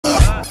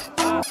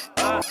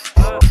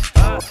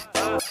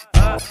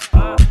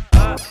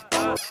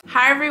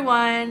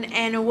everyone,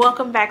 and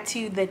welcome back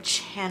to the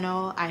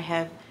channel. I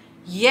have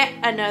yet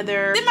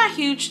another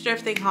semi-huge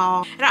thrifting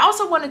haul, and I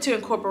also wanted to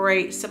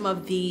incorporate some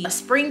of the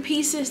spring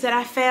pieces that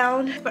I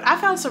found. But I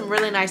found some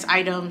really nice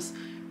items,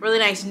 really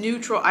nice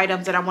neutral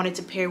items that I wanted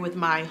to pair with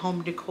my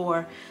home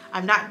decor.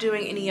 I'm not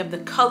doing any of the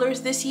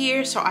colors this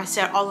year, so I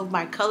set all of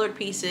my colored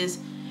pieces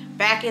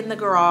back in the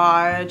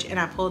garage and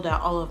I pulled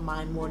out all of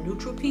my more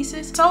neutral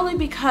pieces, solely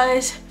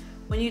because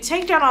when you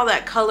take down all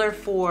that color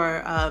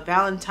for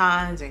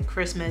Valentine's and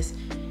Christmas,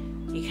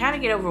 you kind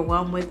of get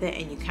overwhelmed with it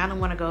and you kind of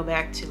want to go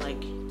back to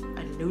like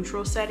a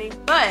neutral setting.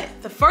 But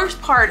the first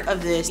part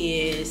of this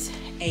is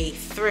a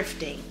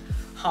thrifting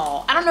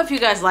haul. I don't know if you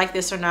guys like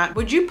this or not.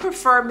 Would you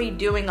prefer me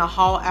doing a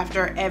haul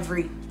after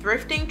every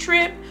thrifting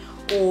trip,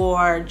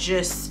 or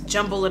just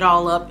jumble it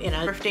all up in a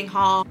thrifting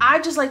haul?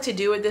 I just like to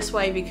do it this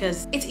way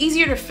because it's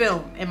easier to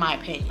film, in my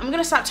opinion. I'm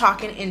gonna stop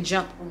talking and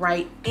jump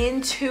right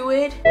into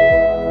it.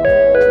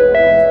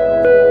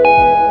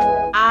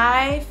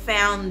 I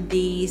found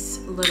these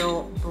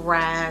little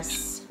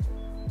brass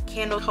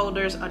candle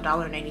holders,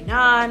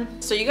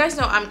 $1.99. So you guys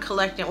know I'm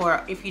collecting,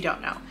 or if you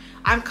don't know,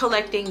 I'm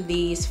collecting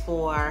these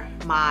for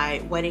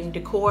my wedding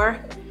decor,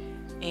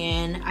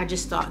 and I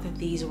just thought that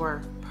these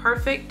were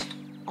perfect,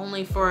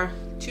 only for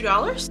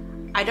 $2.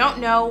 I don't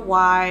know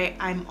why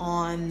I'm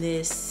on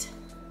this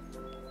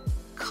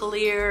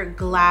clear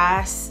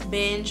glass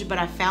binge, but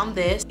I found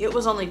this. It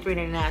was only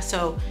 $3.99,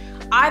 so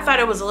I thought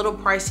it was a little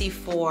pricey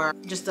for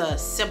just a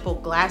simple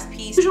glass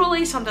piece.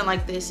 Usually something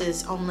like this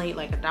is only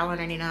like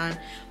 $1.99,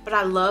 but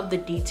I love the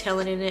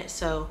detailing in it,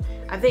 so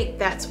I think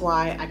that's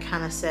why I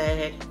kind of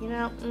said, you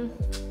know,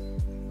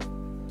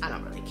 I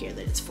don't really care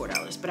that it's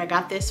 $4, but I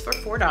got this for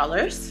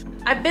 $4.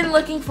 I've been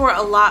looking for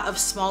a lot of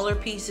smaller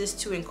pieces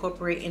to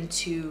incorporate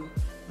into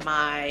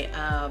my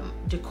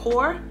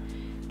decor,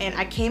 and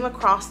I came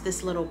across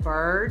this little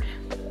bird.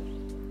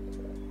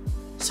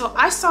 So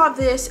I saw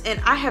this and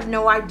I have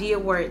no idea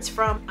where it's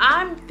from.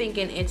 I'm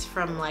thinking it's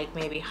from like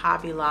maybe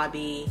Hobby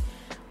Lobby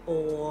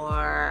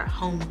or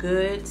Home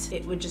Goods.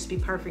 It would just be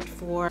perfect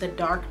for the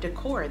dark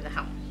decor in the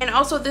house. And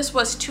also this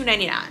was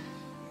 $2.99.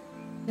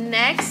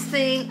 Next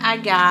thing I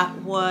got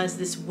was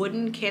this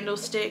wooden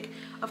candlestick.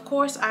 Of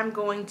course, I'm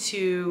going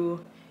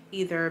to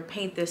either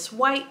paint this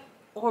white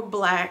or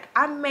black.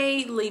 I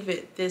may leave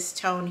it this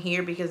tone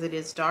here because it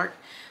is dark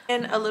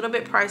and a little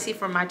bit pricey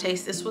for my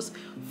taste. This was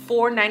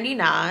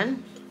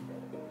 $4.99.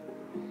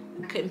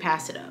 I couldn't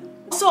pass it up.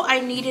 Also,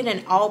 I needed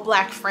an all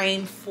black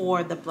frame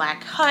for the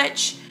black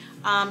hutch.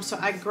 So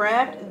I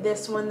grabbed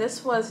this one.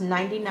 This was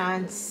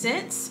 99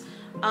 cents.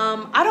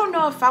 I don't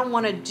know if I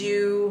want to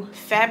do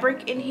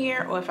fabric in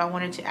here or if I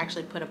wanted to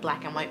actually put a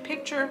black and white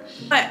picture,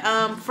 but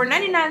for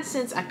 99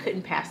 cents I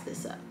couldn't pass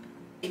this up.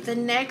 The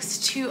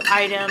next two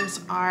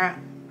items are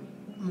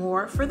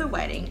more for the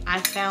wedding. I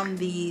found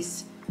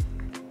these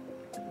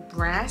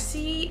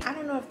brassy, I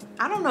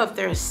don't know if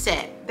they're a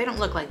set. They don't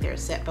look like they're a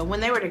set, but when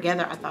they were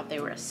together I thought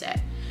they were a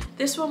set.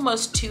 This one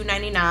was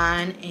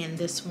 $2.99 and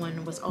this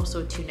one was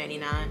also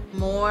 $2.99.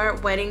 More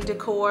wedding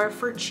decor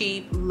for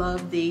cheap.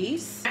 Love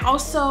these.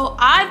 Also,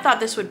 I thought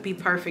this would be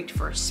perfect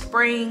for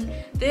spring.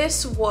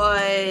 This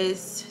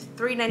was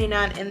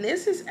 $3.99 and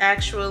this is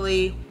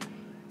actually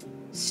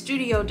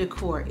studio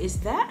decor.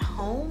 Is that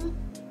home?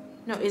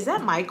 No, is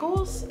that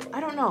Michael's? I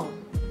don't know.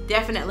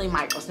 Definitely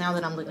Michael's now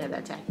that I'm looking at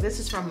that tag. This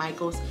is from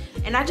Michael's,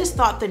 and I just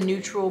thought the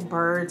neutral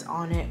birds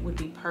on it would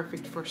be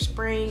perfect for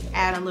spring.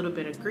 Add a little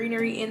bit of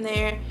greenery in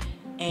there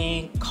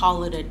and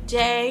call it a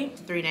day.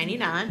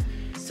 $3.99.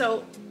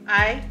 So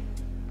I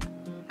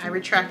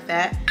retract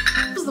that.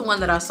 This is the one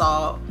that I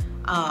saw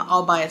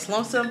all by its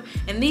lonesome,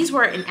 and these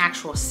were an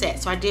actual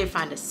set, so I did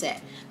find a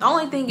set. The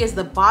only thing is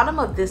the bottom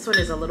of this one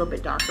is a little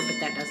bit darker, but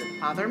that doesn't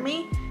bother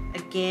me.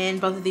 Again,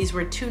 both of these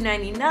were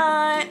 $2.99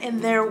 and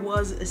there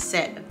was a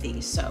set of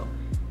these. So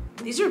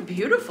these are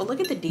beautiful. Look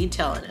at the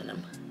detailing in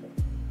them.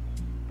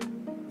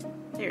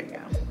 There we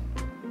go.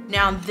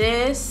 Now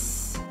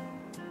this,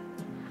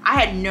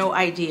 I had no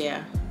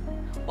idea.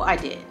 Well, I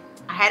did.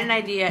 I had an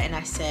idea and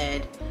I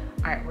said,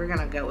 all right, we're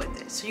gonna go with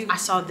this. So I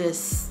saw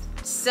this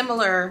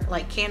similar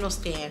like candle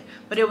stand,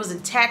 but it was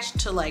attached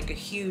to like a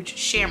huge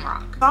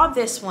shamrock. I saw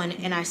this one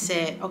and I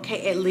said,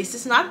 okay, at least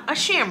it's not a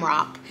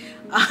shamrock,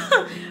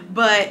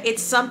 but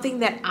it's something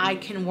that I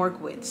can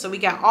work with. So we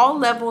got all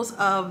levels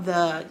of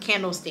the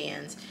candle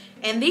stands,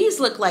 and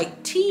these look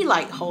like tea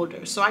light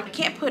holders, so I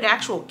can't put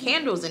actual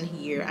candles in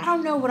here. I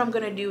don't know what I'm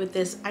gonna do with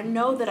this. I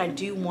know that I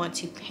do want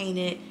to paint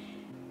it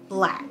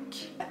black.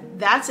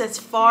 That's as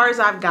far as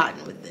I've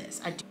gotten with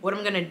this. What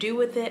I'm gonna do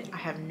with it, I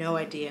have no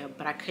idea,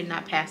 but I could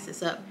not pass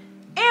this up.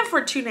 And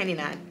for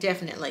 $2.99,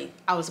 definitely,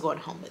 I was going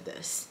home with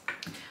this.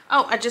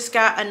 Oh, I just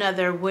got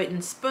another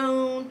wooden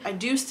spoon. I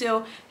do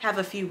still have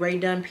a few Ray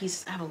Dunn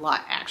pieces. I have a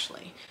lot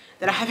actually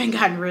that I haven't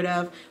gotten rid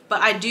of,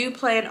 but I do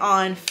plan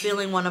on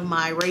filling one of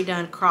my Ray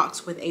Dunn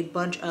crocks with a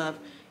bunch of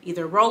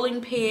either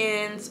rolling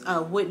pins,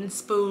 wooden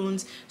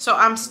spoons. So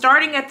I'm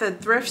starting at the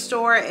thrift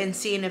store and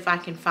seeing if I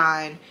can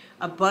find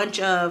a bunch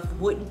of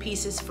wooden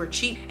pieces for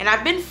cheap. And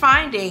I've been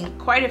finding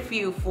quite a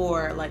few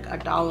for like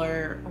 $1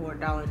 or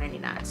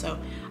 $1.99. So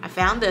I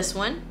found this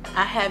one.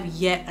 I have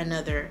yet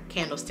another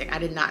candlestick. I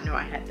did not know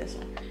I had this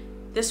one.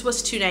 This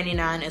was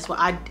 $2.99 as well.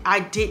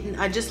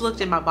 I just looked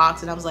in my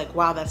box and I was like,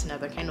 wow, that's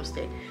another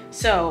candlestick.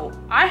 So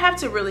I have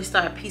to really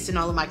start piecing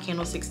all of my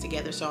candlesticks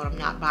together so I'm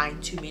not buying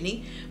too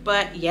many.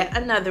 But yet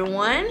another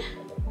one.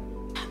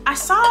 I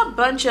saw a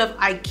bunch of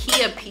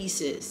IKEA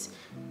pieces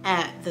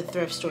at the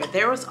thrift store.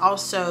 There was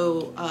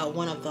also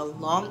one of the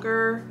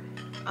longer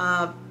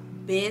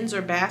bins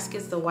or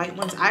baskets, the white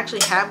ones. I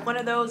actually have one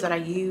of those that I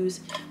use,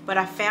 but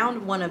I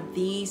found one of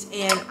these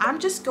and I'm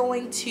just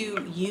going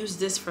to use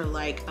this for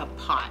like a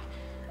pot.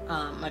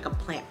 Like a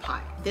plant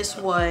pot. This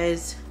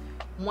was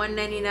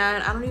 $1.99.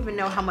 I don't even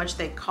know how much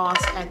they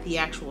cost at the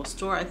actual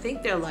store. I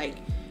think they're like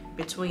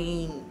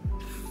between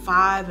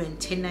 $5 and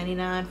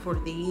 $10.99 for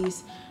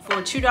these. For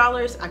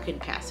 $2, I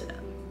couldn't pass it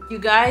up. You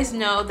guys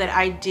know that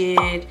I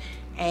did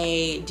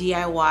a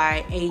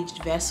DIY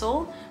aged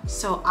vessel.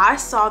 So I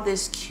saw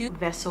this cute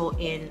vessel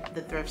in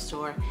the thrift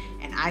store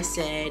and I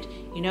said,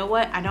 you know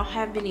what? I don't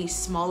have any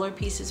smaller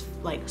pieces,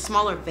 like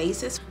smaller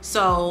vases.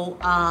 So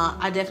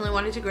I definitely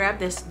wanted to grab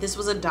this. This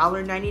was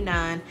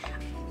 $1.99.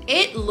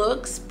 It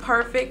looks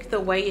perfect the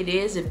way it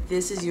is if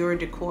this is your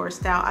decor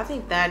style. I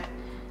think that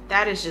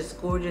is just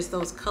gorgeous.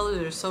 Those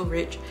colors are so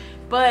rich.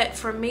 But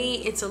for me,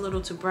 it's a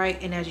little too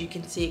bright. And as you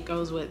can see, it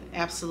goes with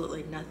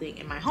absolutely nothing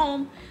in my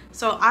home.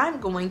 So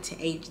I'm going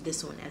to age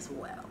this one as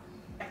well.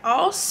 I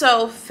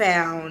also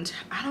found,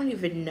 I don't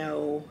even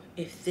know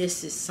if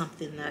this is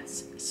something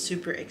that's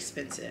super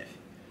expensive,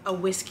 a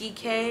whiskey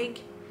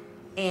keg.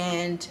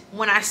 And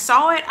when I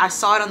saw it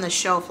on the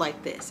shelf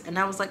like this. And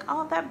I was like,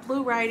 oh, that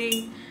blue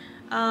writing,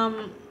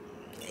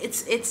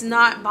 it's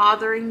not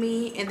bothering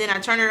me. And then I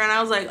turned around and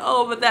I was like,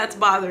 oh, but that's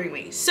bothering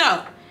me.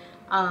 So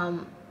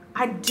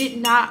I did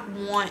not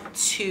want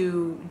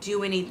to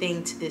do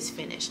anything to this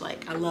finish.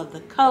 Like, I love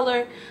the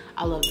color,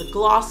 I love the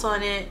gloss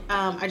on it.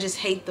 I just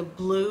hate the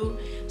blue.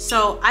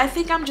 So I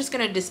think I'm just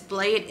gonna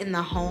display it in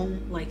the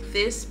home like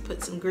this,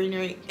 put some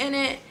greenery in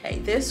it. Hey,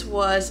 this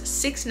was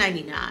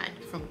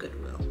 $6.99 from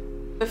Goodwill.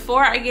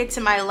 Before I get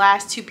to my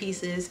last two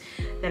pieces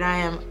that I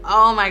am,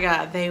 oh my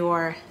God, they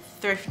were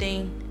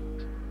thrifting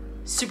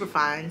super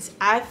finds.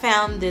 I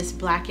found this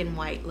black and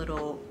white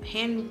little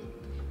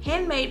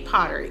handmade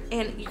pottery,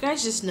 and you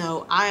guys just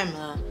know I am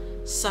a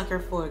sucker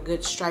for a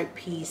good striped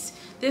piece.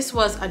 This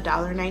was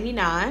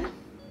 $1.99.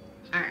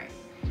 All right,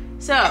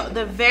 so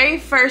the very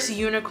first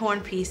unicorn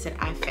piece that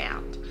I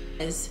found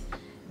is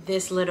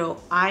this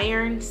little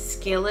iron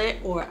skillet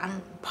or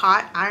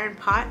iron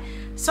pot.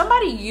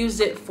 Somebody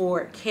used it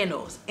for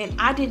candles and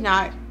I did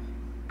not.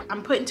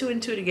 I'm putting two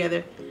and two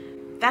together.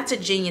 That's a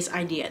genius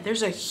idea.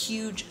 There's a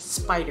huge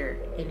spider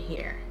in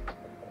here.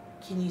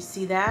 Can you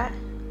see that?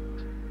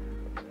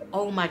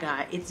 Oh my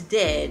God, it's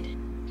dead.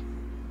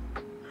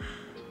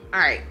 All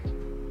right,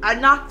 I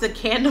knocked the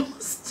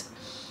candles.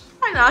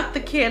 I knocked the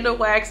candle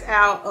wax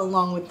out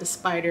along with the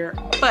spider,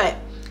 but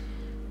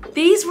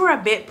these were a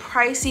bit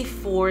pricey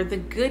for the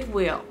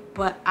Goodwill,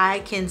 but I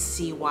can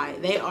see why.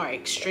 They are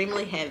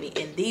extremely heavy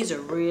and these are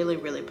really,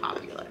 really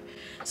popular.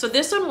 So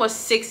this one was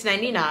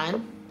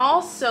 $6.99.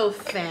 Also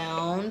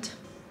found,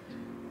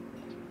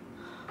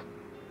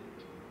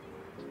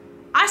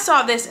 I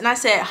saw this and I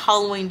said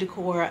Halloween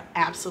decor,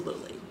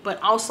 absolutely.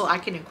 But also I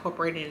can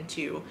incorporate it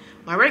into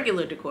my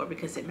regular decor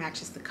because it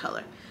matches the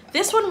color.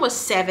 This one was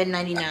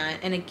 $7.99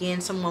 and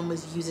again, someone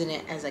was using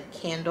it as a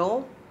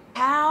candle.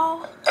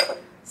 How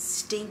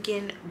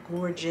stinking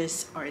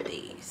gorgeous are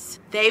these?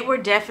 They were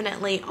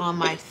definitely on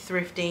my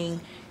thrifting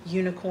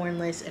unicorn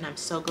list and I'm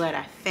so glad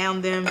I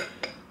found them.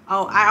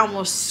 Oh, I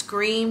almost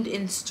screamed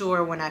in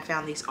store when I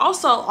found these.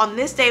 Also, on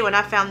this day when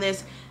I found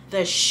this,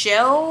 the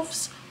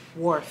shelves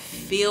were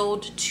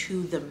filled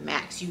to the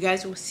max. You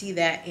guys will see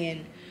that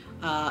in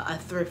a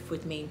thrift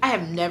with me. I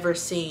have never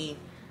seen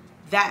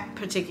that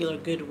particular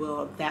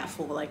Goodwill that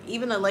full. Like,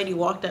 even the lady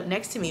walked up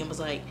next to me and was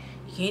like,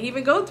 you can't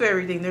even go through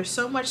everything, there's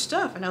so much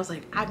stuff. And I was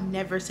like, I've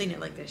never seen it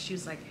like this. She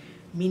was like,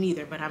 me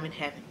neither, but I'm in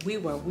heaven. We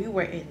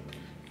were in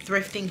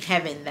thrifting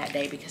heaven that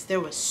day because there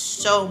was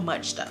so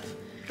much stuff.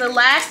 The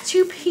last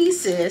two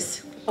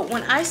pieces, but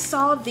when I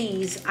saw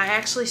these, I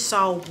actually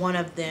saw one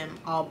of them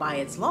all by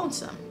its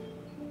lonesome.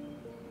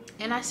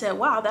 And I said,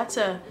 wow, that's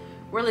a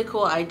really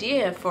cool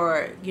idea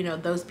for, you know,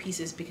 those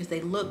pieces because they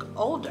look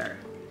older.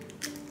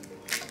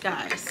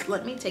 Guys,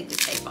 let me take the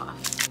tape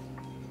off.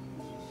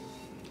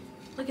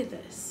 Look at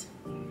this.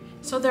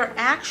 So they're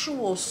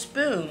actual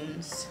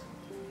spoons.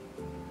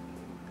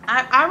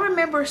 I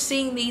remember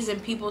seeing these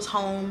in people's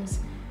homes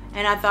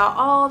and I thought,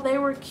 oh, they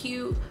were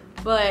cute,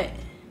 but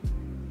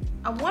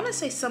I want to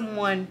say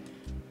someone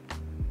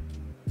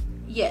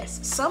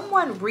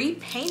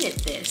repainted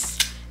this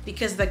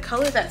because the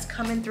color that's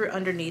coming through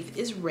underneath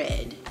is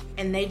red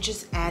and they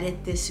just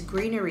added this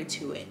greenery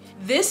to it.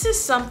 This is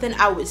something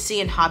I would see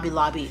in Hobby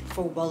Lobby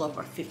for well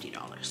over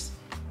 $50.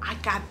 I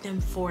got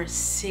them for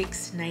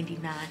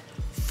 $6.99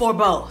 for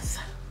both.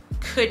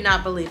 Could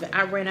not believe it.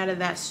 I ran out of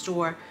that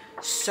store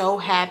so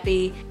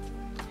happy.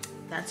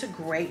 That's a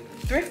great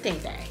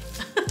thrifting day.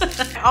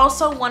 I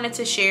also wanted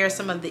to share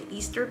some of the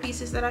Easter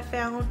pieces that I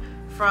found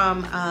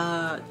from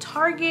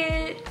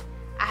Target.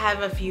 I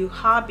have a few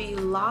Hobby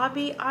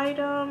Lobby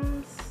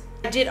items.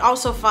 I did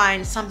also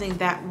find something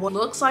that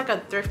looks like a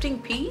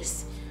thrifting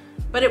piece,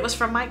 but it was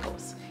from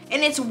Michael's.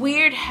 And it's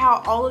weird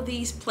how all of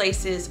these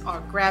places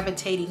are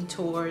gravitating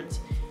towards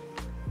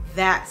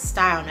that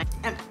style.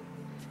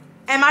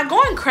 Am I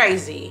going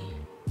crazy?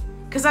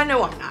 Because I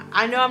know I'm not.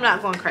 I know I'm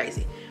not going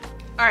crazy.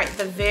 All right,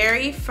 the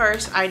very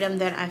first item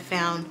that I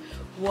found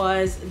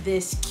was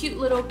this cute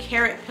little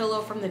carrot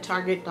pillow from the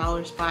Target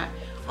dollar spot.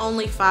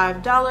 Only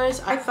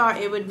 $5. I thought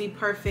it would be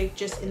perfect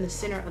just in the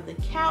center of the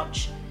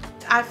couch.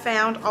 I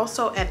found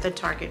also at the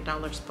Target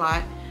dollar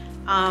spot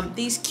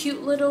these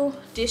cute little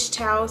dish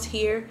towels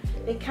here.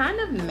 They kind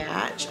of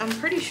match. I'm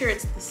pretty sure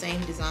it's the same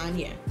design.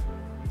 Yeah,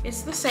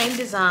 it's the same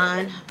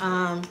design.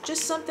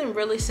 Just something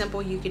really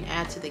simple you can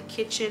add to the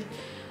kitchen.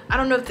 I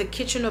don't know if the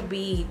kitchen will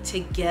be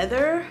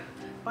together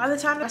by the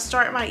time I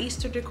start my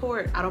Easter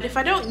decor. If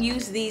I don't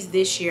use these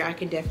this year, I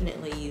can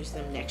definitely use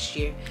them next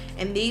year.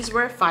 And these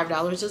were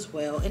 $5 as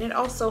well. And it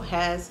also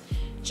has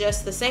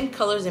just the same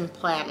colors in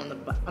plaid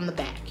on the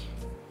back.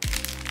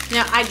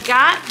 Now I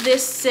got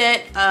this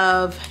set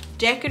of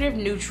decorative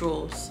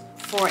neutrals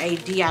for a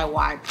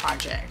DIY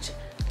project.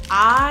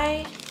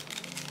 I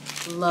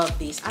love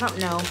these. I don't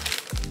know.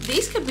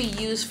 These could be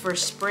used for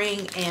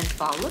spring and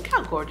fall. Look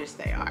how gorgeous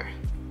they are.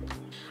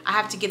 I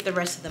have to get the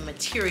rest of the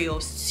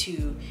materials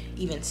to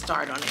even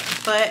start on it.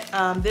 But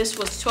this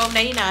was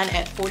 $12.99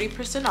 at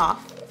 40%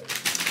 off.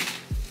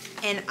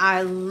 And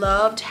I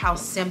loved how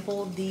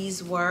simple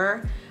these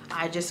were.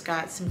 I just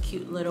got some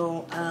cute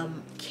little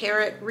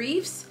carrot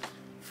wreaths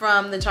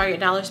from the Target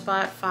dollar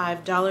spot,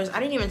 $5. I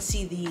didn't even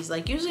see these.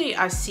 Like usually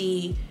I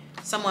see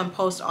someone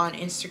post on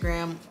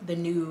Instagram the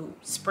new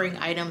spring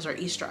items or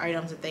Easter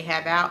items that they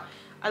have out.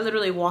 I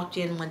literally walked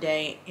in one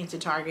day into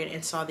Target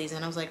and saw these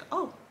and I was like,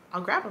 oh, I'll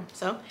grab them.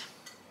 So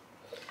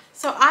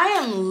I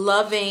am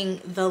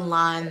loving the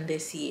line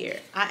this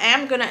year. I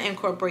am gonna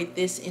incorporate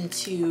this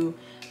into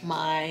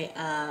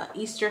my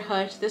Easter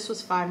hutch. This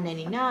was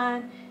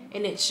 $5.99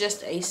 and it's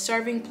just a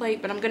serving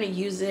plate, but I'm gonna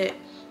use it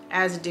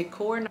as a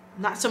decor,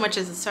 not so much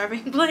as a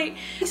serving plate.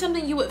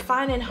 Something you would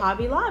find in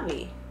Hobby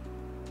Lobby.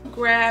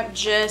 Grab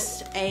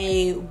just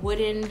a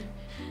wooden,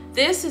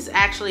 this is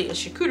actually a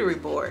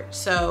charcuterie board.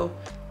 So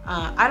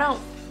I'm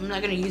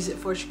not gonna use it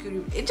for a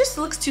charcuterie. It just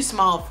looks too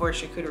small for a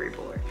charcuterie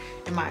board,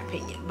 in my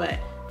opinion. But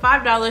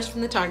 $5 from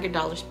the Target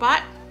dollar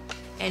spot.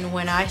 And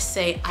when I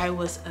say I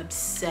was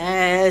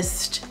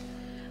obsessed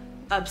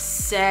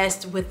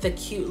with the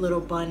cute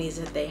little bunnies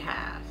that they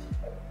have.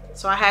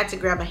 So I had to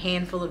grab a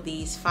handful of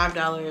these,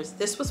 $5.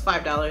 This was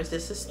 $5,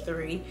 this is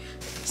 $3.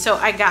 So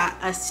I got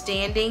a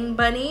standing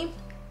bunny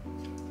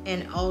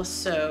and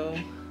also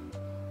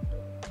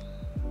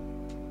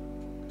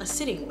a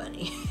sitting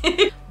bunny.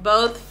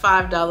 Both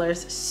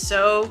 $5,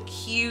 so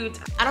cute.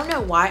 I don't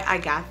know why I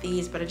got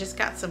these, but I just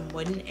got some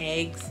wooden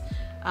eggs.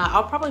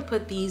 I'll probably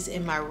put these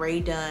in my Rae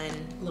Dunn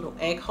little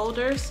egg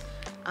holders.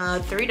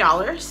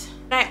 $3.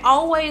 I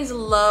always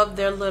love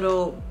their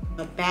little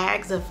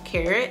bags of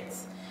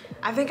carrots.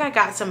 I think I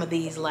got some of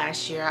these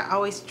last year. I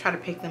always try to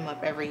pick them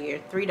up every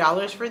year.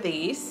 $3 for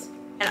these.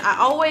 And I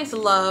always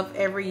love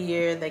every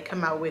year they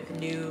come out with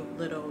new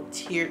little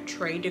tiered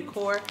tray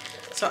decor.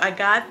 So I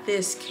got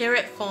this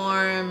Carrot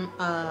Farm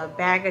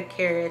bag of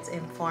carrots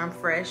in Farm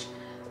Fresh.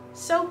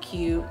 So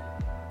cute.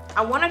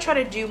 I want to try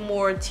to do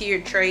more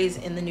tiered trays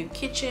in the new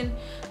kitchen.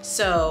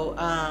 So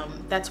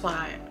that's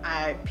why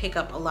I pick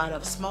up a lot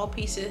of small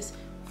pieces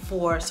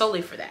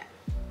solely for that.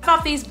 I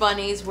thought these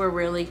bunnies were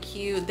really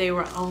cute. They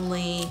were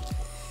only,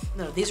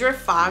 no, these were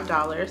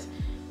 $5.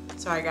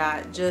 So I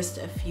got just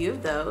a few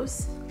of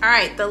those. All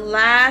right, the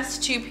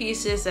last two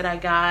pieces that I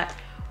got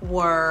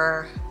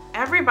were,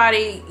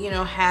 everybody, you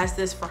know, has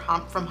this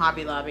from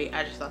Hobby Lobby.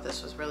 I just thought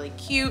this was really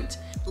cute.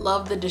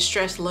 Love the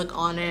distressed look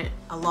on it,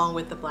 along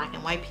with the black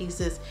and white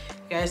pieces.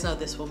 You guys know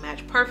this will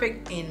match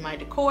perfect in my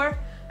decor.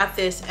 Got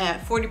this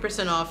at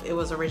 40% off. It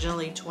was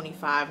originally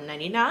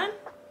 $25.99.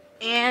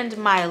 And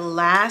my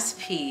last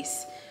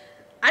piece,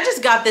 I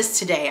just got this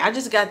today. I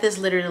just got this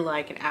literally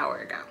like an hour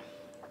ago.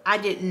 I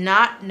did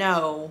not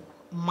know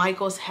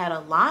Michael's had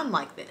a line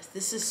like this.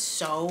 This is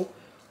so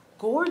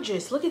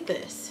gorgeous. Look at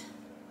this.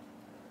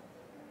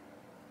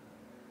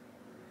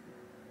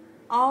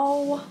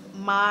 Oh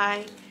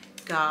my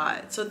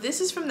God. So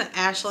this is from the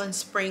Ashland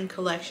Spring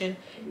Collection.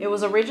 It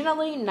was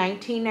originally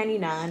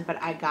 $19.99,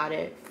 but I got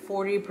it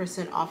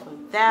 40% off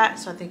of that.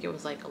 So I think it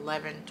was like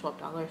 $11,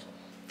 $12.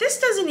 This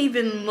doesn't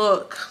even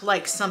look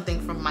like something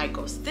from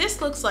Michael's.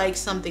 This looks like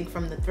something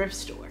from the thrift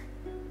store.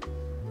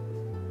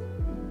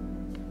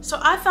 So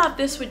I thought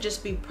this would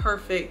just be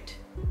perfect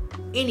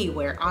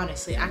anywhere,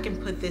 honestly. I can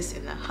put this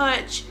in the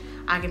hutch.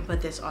 I can put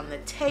this on the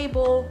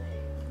table,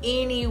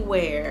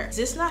 anywhere. Is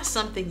this not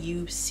something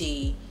you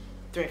see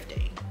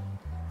thrifting?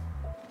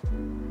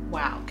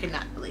 Wow, could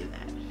not believe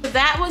that.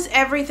 That was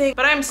everything,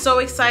 but I'm so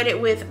excited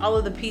with all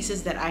of the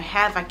pieces that I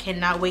have. I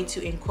cannot wait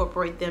to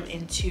incorporate them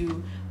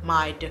into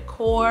my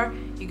decor.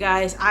 You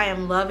guys, I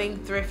am loving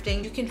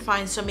thrifting. You can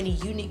find so many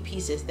unique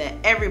pieces that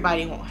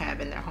everybody won't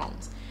have in their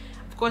homes.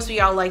 Of course, we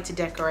all like to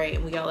decorate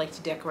and we all like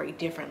to decorate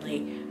differently,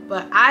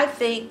 but I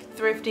think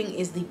thrifting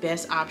is the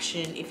best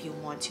option if you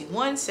want to,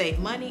 one, save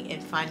money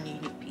and find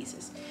unique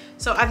pieces.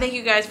 So I thank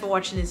you guys for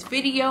watching this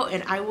video,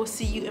 and I will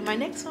see you in my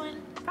next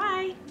one.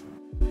 Bye.